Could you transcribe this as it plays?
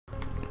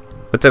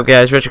What's up,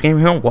 guys? Retro Gamer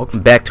here.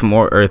 Welcome back to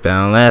more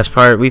Earthbound. Last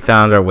part, we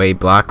found our way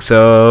block,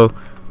 so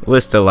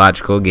what's the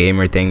logical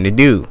gamer thing to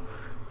do?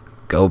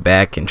 Go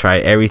back and try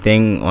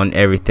everything on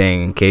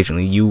everything,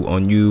 occasionally you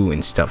on you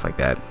and stuff like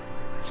that.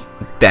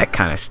 That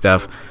kind of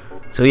stuff.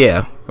 So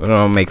yeah, we're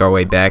gonna make our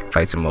way back,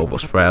 fight some mobile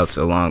sprouts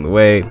along the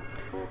way.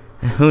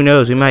 And who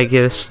knows, we might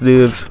get a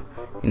slew of,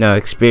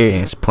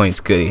 experience points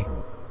goodie.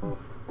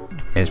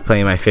 And it's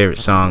playing my favorite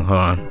song.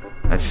 Hold on.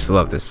 I just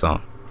love this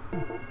song.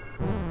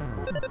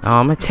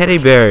 Oh, my teddy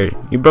bear!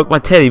 You broke my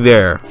teddy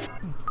bear!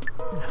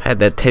 I've had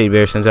that teddy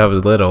bear since I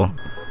was little.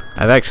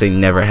 I've actually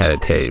never had a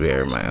teddy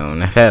bear of my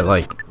own. I've had,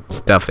 like,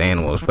 stuffed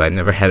animals, but I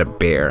never had a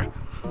bear.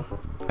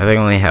 I think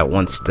I only had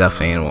one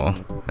stuffed animal,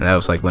 and that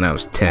was, like, when I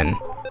was 10.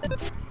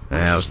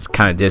 And I was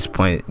kind of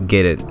disappointed to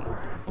get it.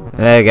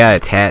 And I got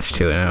attached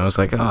to it, and I was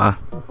like, oh,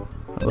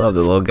 I love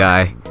the little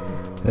guy.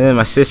 And then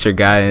my sister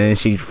got it, and then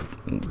she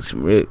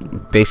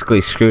basically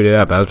screwed it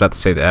up. I was about to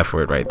say the F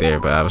word right there,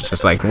 but I was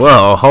just like,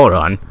 whoa, hold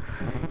on.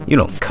 You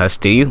don't cuss,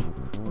 do you?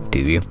 Do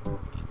you?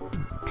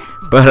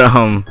 But,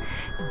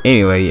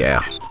 anyway,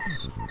 yeah.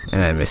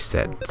 And I missed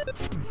that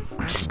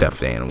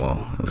stuffed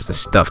animal. It was a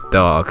stuffed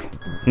dog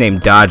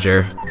named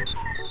Dodger.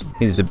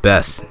 He's the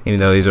best, even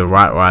though he's a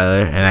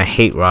Rottweiler, and I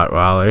hate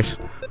Rottweilers.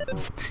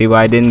 See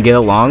why I didn't get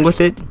along with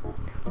it?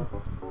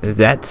 Is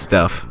that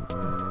stuff.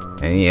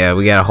 And yeah,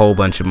 we got a whole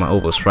bunch of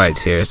mobile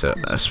sprites here, so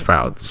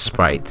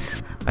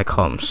sprites. I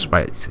call them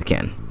sprites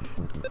again.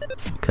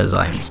 Because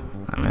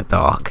I'm a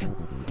dog.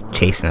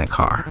 Chasing a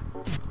car.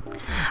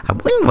 I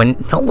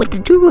wouldn't know what to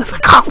do if I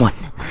caught one.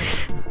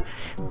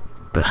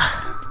 But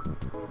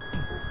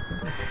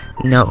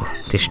no,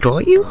 destroy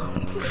you?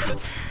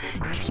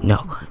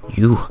 No,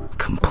 you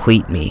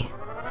complete me.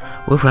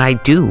 What would I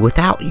do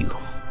without you?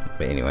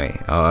 But anyway,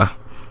 that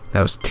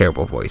was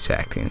terrible voice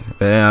acting.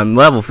 But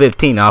level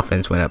 15,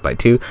 offense went up by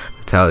 2,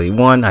 vitality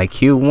 1,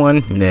 IQ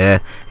 1,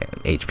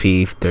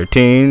 HP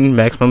 13,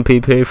 maximum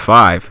PP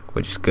 5,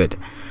 which is good.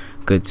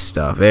 Good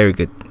stuff, very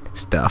good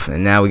stuff.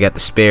 And now we got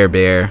the spare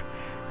bear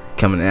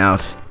coming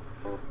out.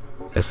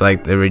 It's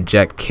like the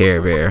reject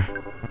care bear,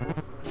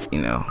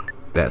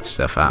 that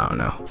stuff. I don't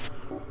know,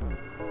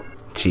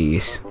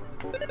 jeez.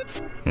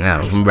 Now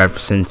I'm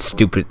referencing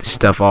stupid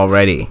stuff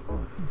already.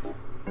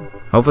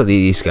 Hopefully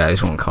these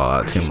guys won't call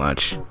out too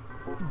much.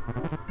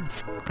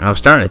 I was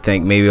starting to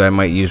think maybe I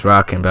might use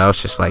Rockin', but I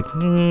was just like,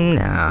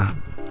 nah,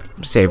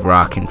 save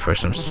Rockin' for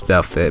some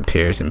stuff that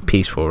appears in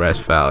Peaceful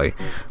Rest Valley,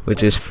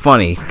 which is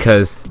funny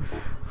because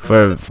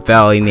for a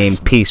valley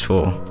named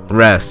Peaceful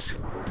Rest,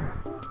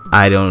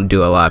 I don't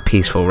do a lot of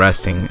peaceful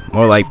resting.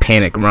 More like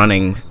panic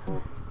running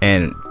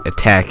and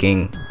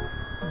attacking,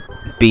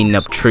 beating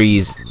up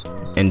trees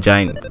and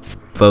giant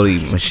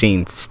voting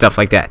machines, stuff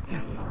like that.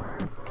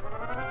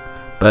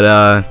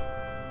 But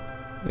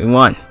we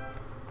won.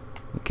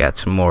 We got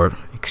some more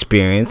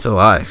experience, a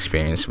lot of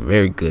experience,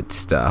 very good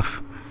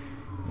stuff.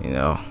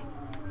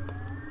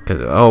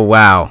 Because oh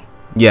wow,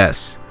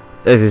 yes,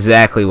 that's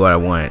exactly what I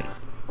wanted.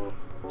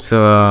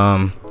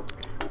 So,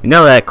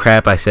 that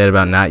crap I said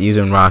about not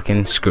using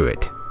Rockin'? Screw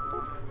it.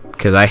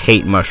 Because I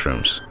hate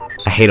mushrooms.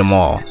 I hate them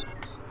all.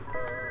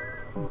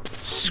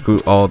 Screw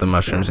all the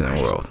mushrooms in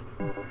the world.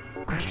 And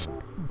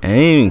I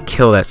didn't even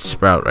kill that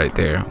sprout right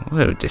there.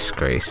 What a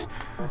disgrace.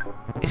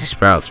 These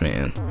sprouts,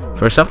 man.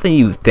 For something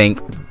you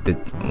think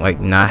that, like,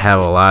 not have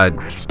a lot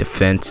of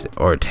defense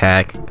or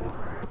attack,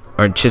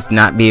 or just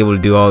not be able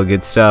to do all the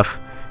good stuff,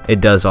 it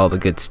does all the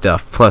good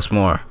stuff, plus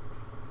more.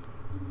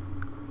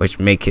 Which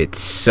make it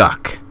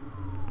suck.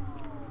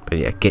 But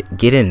yeah,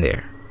 get in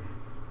there.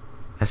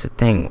 That's the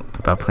thing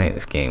about playing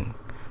this game.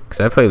 Because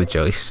I play with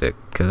joystick,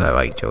 because I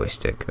like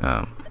joystick.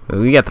 But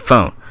we got the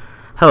phone.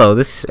 Hello,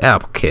 this is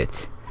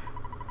AppleKit.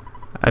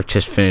 I've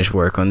just finished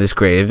work on this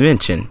great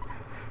invention.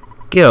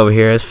 Get over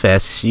here as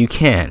fast as you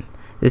can.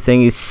 This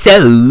thing is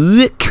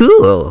so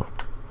cool.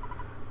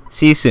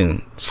 See you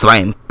soon.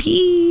 Slam.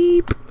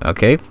 Beep.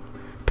 Okay.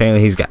 Apparently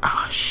he's got...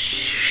 Oh,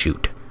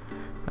 shoot.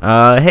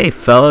 Hey,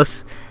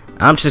 fellas.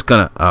 I'm just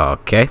gonna... Oh,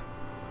 okay.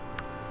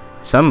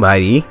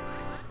 Somebody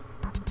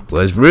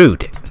was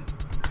rude.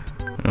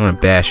 I'm gonna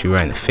bash you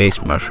right in the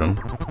face, mushroom.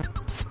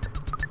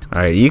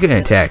 Alright, you can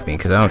attack me,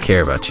 because I don't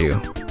care about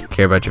you. I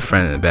care about your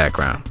friend in the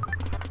background.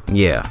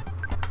 Yeah.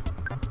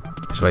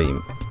 That's why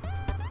you...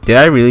 Did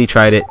I really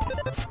try it?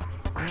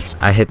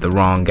 I hit the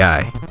wrong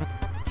guy.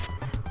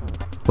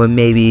 Well,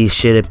 maybe you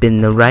should have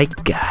been the right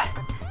guy.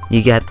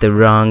 You got the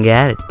wrong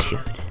attitude.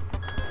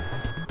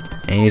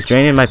 And he's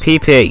draining my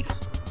PP.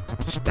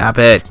 Stop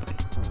it.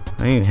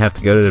 I didn't even have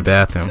to go to the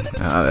bathroom.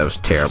 Oh, that was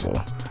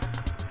terrible.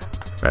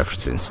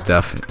 Referencing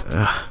stuff.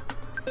 Ugh.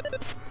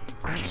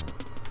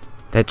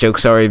 That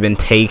joke's already been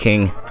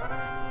taken.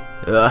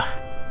 Ugh.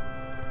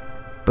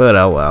 But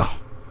oh well.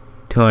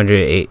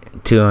 228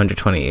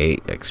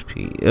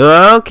 XP.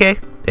 Okay,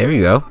 there we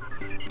go.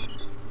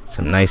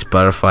 Some nice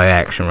butterfly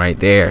action right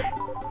there.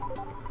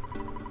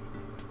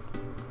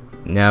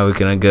 Now we're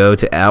gonna go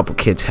to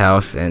AppleKit's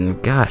house,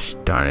 and gosh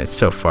darn it, it's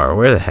so far.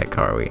 Where the heck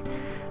are we?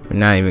 We're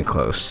not even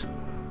close.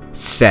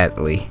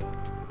 Sadly.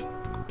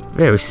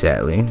 Very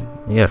sadly.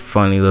 You got a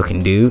funny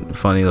looking dude,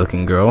 funny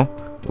looking girl,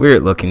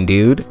 weird looking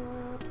dude,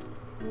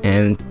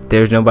 and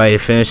there's nobody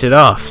to finish it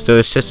off, so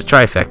it's just a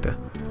trifecta.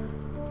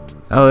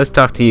 Oh, let's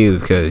talk to you,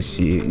 because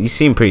you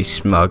seem pretty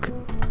smug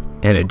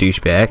and a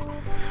douchebag.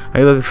 Are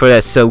you looking for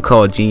that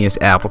so-called genius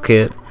Apple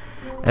Kid?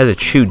 As a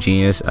true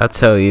genius, I'll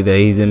tell you that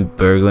he's in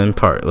Berglund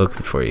Park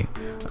looking for you.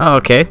 Oh,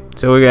 okay,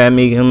 so we're gonna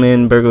meet him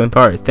in Berglund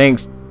Park.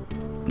 Thanks,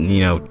 you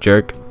know,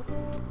 jerk.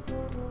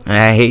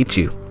 I hate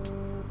you.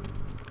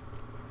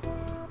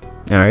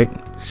 Alright,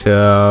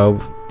 so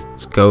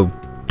let's go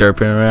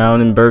derping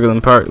around in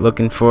Berglund Park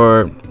looking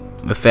for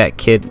a fat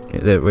kid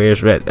that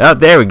wears red. Oh,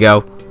 there we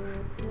go.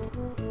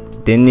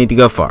 Didn't need to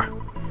go far.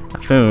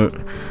 I'm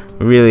feeling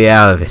really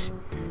out of it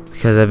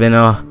because I've been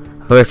all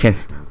working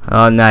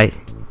all night.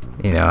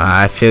 You know,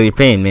 I feel your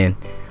pain, man.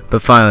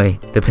 But finally,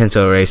 the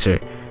pencil eraser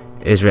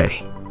is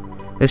ready.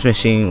 This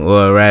machine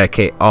will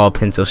eradicate all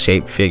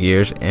pencil-shaped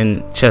figures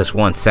in just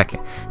 1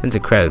 second. It's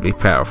incredibly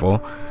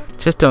powerful.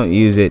 Just don't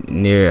use it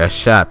near a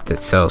shop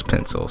that sells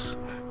pencils.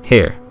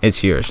 Here,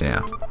 it's yours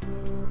now.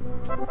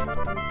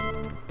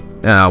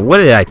 Now, what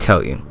did I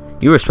tell you?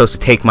 You were supposed to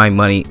take my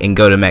money and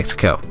go to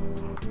Mexico.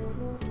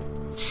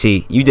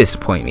 See, you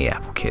disappoint me,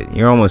 Apple Kid.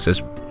 You're almost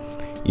as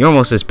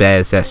bad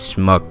as that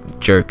smug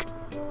jerk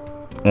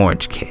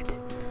Orange Kid.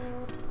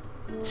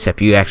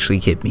 Except you actually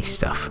give me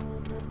stuff.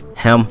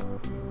 Him,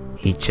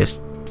 he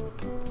just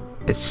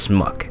is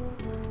smug.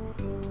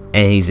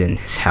 And he's in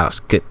his house.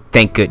 Good,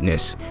 thank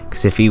goodness.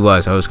 Because if he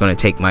was, I was going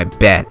to take my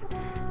bat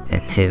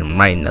and hit him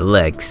right in the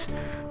legs.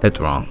 That's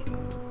wrong.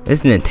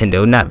 This is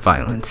Nintendo, not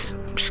violence.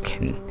 I'm just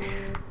kidding.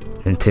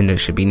 Nintendo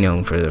should be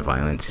known for their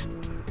violence.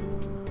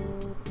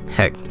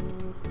 Heck,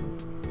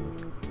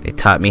 they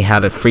taught me how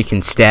to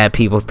freaking stab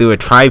people through a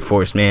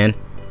Triforce, man.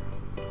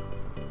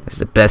 That's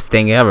the best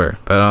thing ever.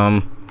 But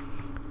hold on,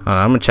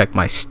 I'm gonna check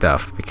my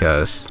stuff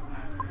because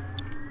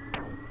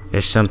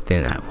there's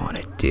something I want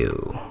to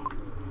do,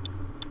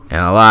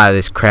 and a lot of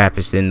this crap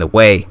is in the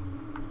way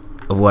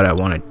of what I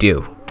want to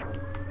do.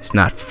 It's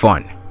not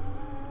fun.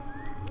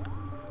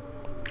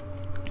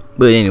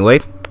 But anyway,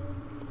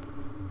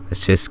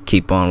 let's just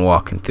keep on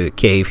walking through the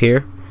cave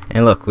here.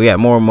 And look, we got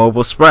more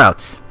mobile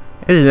sprouts.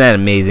 Isn't that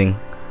amazing?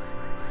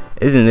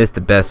 Isn't this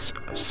the best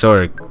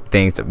sort of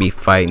things to be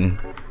fighting?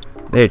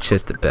 They're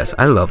just the best.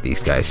 I love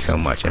these guys so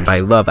much. And by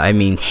love, I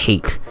mean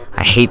hate.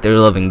 I hate their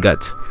loving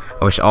guts.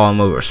 I wish all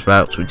mobile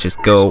sprouts would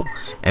just go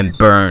and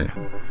burn.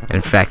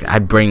 In fact,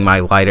 I'd bring my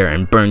lighter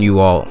and burn you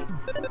all.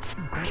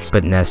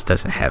 But Ness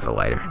doesn't have a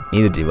lighter.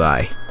 Neither do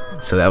I.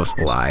 So that was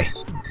a lie.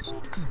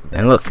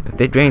 And look,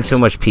 they drained so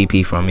much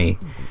PP from me.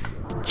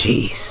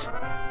 Jeez.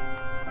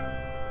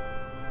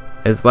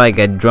 It's like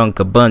I drunk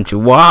a bunch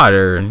of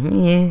water.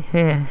 No.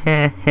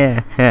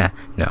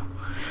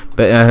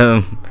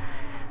 But,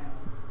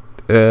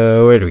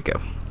 where do we go?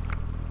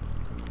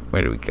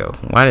 Where do we go?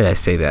 Why did I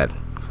say that?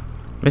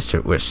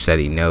 Mr. Wish said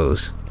he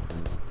knows.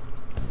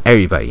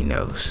 Everybody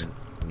knows.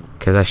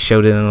 Because I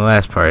showed it in the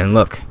last part. And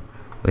look,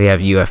 we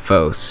have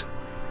UFOs.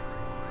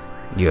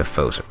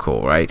 UFOs are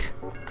cool, right?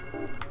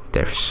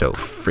 They're so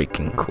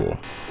freaking cool.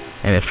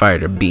 And it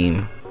fired a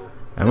beam.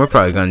 And we're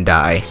probably gonna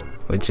die,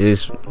 which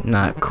is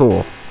not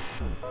cool.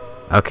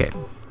 Okay.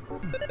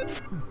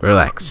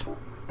 Relax.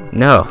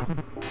 No.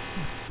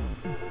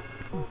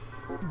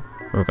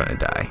 We're gonna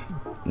die.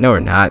 No,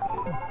 we're not.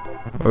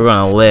 We're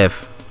gonna live.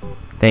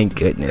 Thank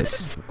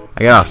goodness.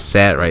 I got all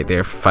sad right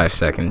there for 5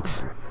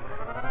 seconds.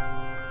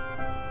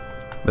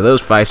 But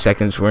those 5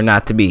 seconds were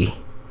not to be.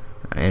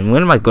 And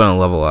when am I gonna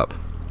level up?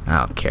 I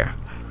don't care.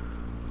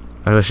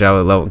 I wish I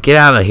would level. Get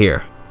out of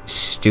here,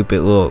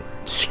 stupid little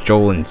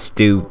strolling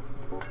stew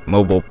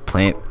mobile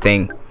plant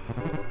thing.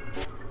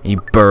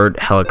 You bird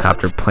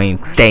helicopter plane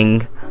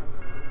thing.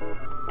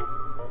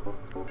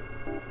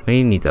 What do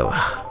you need though?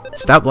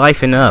 Stop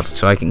lifing up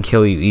so I can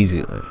kill you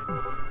easily.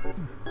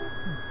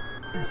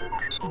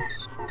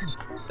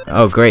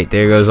 Oh great,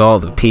 there goes all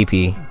the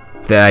PP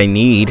that I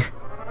need.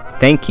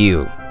 Thank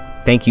you.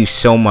 Thank you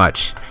so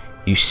much.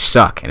 You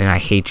suck and I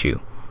hate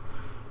you.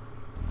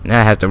 Now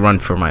I have to run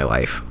for my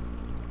life.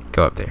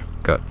 Go up there.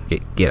 Go.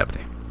 Get up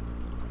there.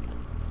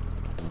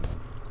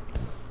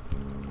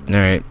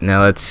 Alright,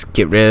 now let's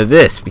get rid of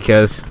this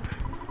because,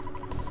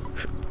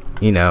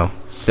 you know,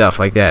 stuff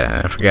like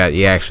that. I forgot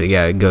you actually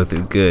gotta go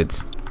through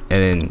goods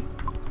and then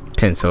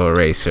pencil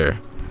eraser.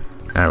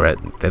 I read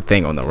the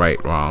thing on the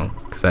right wrong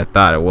because I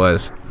thought it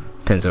was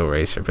pencil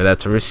eraser, but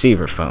that's a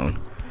receiver phone.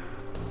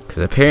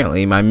 Because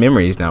apparently my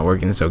memory is not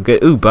working so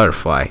good. Ooh,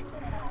 butterfly.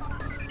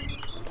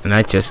 And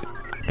I just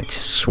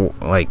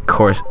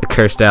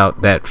cursed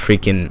out that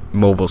freaking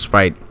mobile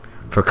sprite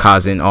for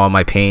causing all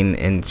my pain.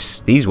 And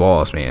just these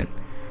walls, man,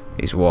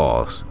 these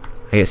walls,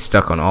 I get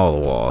stuck on all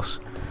the walls.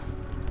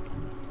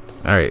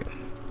 Alright,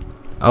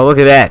 oh look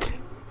at that,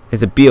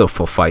 it's a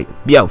beautiful fight,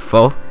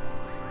 beautiful.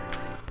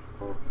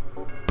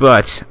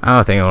 But I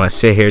don't think I want to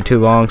sit here too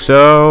long,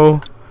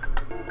 so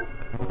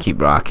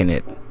keep rocking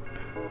it.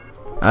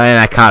 And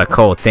I caught a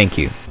cold. Thank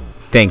you,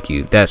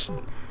 that's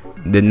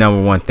the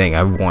 #1 thing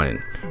I've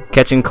wanted.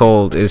 catching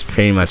cold is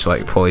pretty much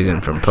like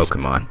poison from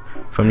Pokemon.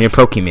 From your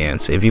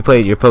Pokemans. If you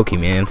played your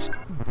Pokemans,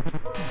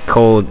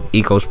 cold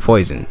equals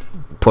poison.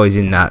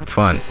 Poison not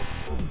fun.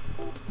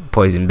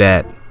 Poison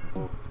bad.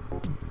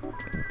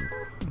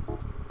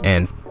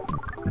 And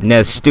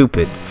Ned's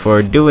stupid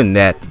for doing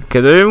that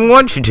because I didn't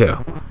want you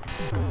to.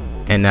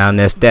 And now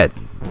Ned's dead.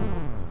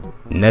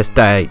 Ness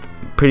died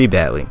pretty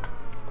badly.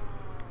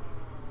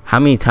 How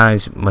many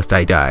times must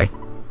I die?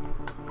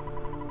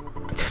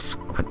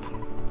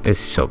 It's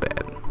so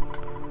bad.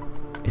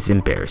 It's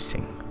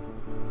embarrassing.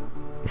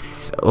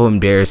 It's so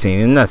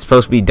embarrassing. I'm not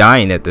supposed to be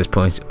dying at this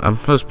point. I'm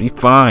supposed to be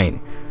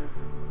fine.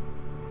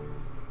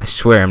 I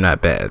swear I'm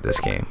not bad at this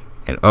game.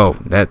 And oh,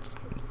 that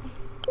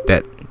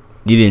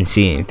you didn't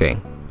see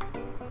anything.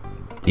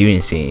 You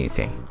didn't see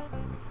anything.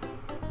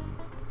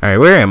 Alright,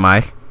 where am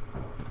I?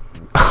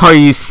 Are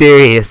you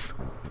serious?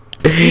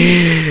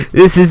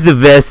 This is the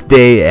best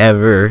day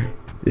ever.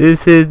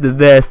 This is the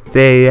best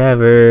day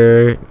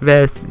ever.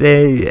 Best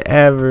day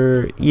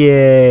ever.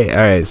 Yay.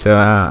 Alright, so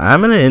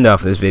I'm going to end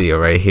off this video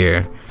right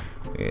here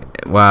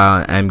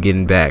while I'm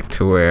getting back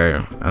to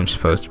where I'm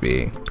supposed to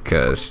be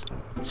because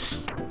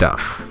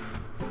stuff.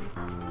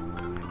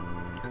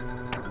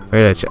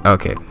 Where did I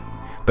okay.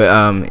 But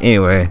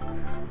anyway,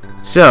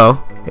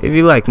 so if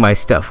you like my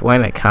stuff, why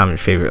not comment,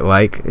 favorite,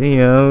 like, you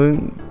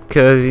know,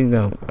 because, you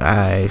know,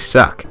 I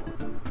suck.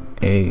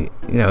 And,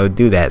 you know,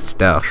 do that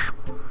stuff.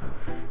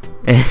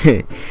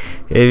 If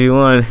you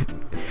want to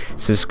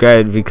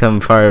subscribe to become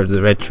part of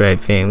the Red Tribe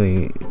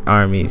family,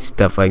 army,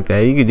 stuff like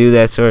that, you can do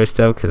that sort of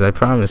stuff, because I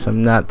promise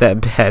I'm not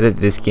that bad at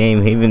this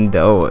game, even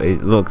though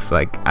it looks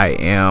like I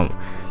am.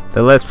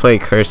 The Let's Play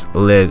curse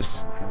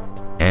lives,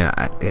 and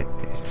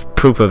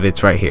proof of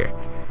it's right here.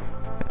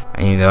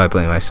 Even though I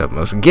blame myself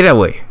most. Get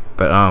away.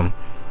 But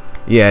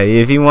yeah,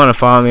 if you want to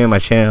follow me on my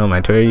channel, on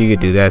my Twitter, you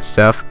can do that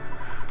stuff.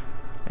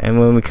 And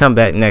when we come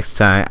back next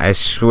time, I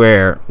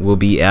swear we'll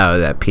be out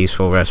of that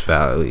peaceful rest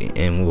valley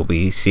and we'll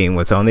be seeing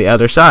what's on the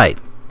other side.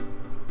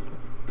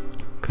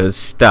 'Cause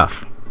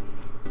stuff.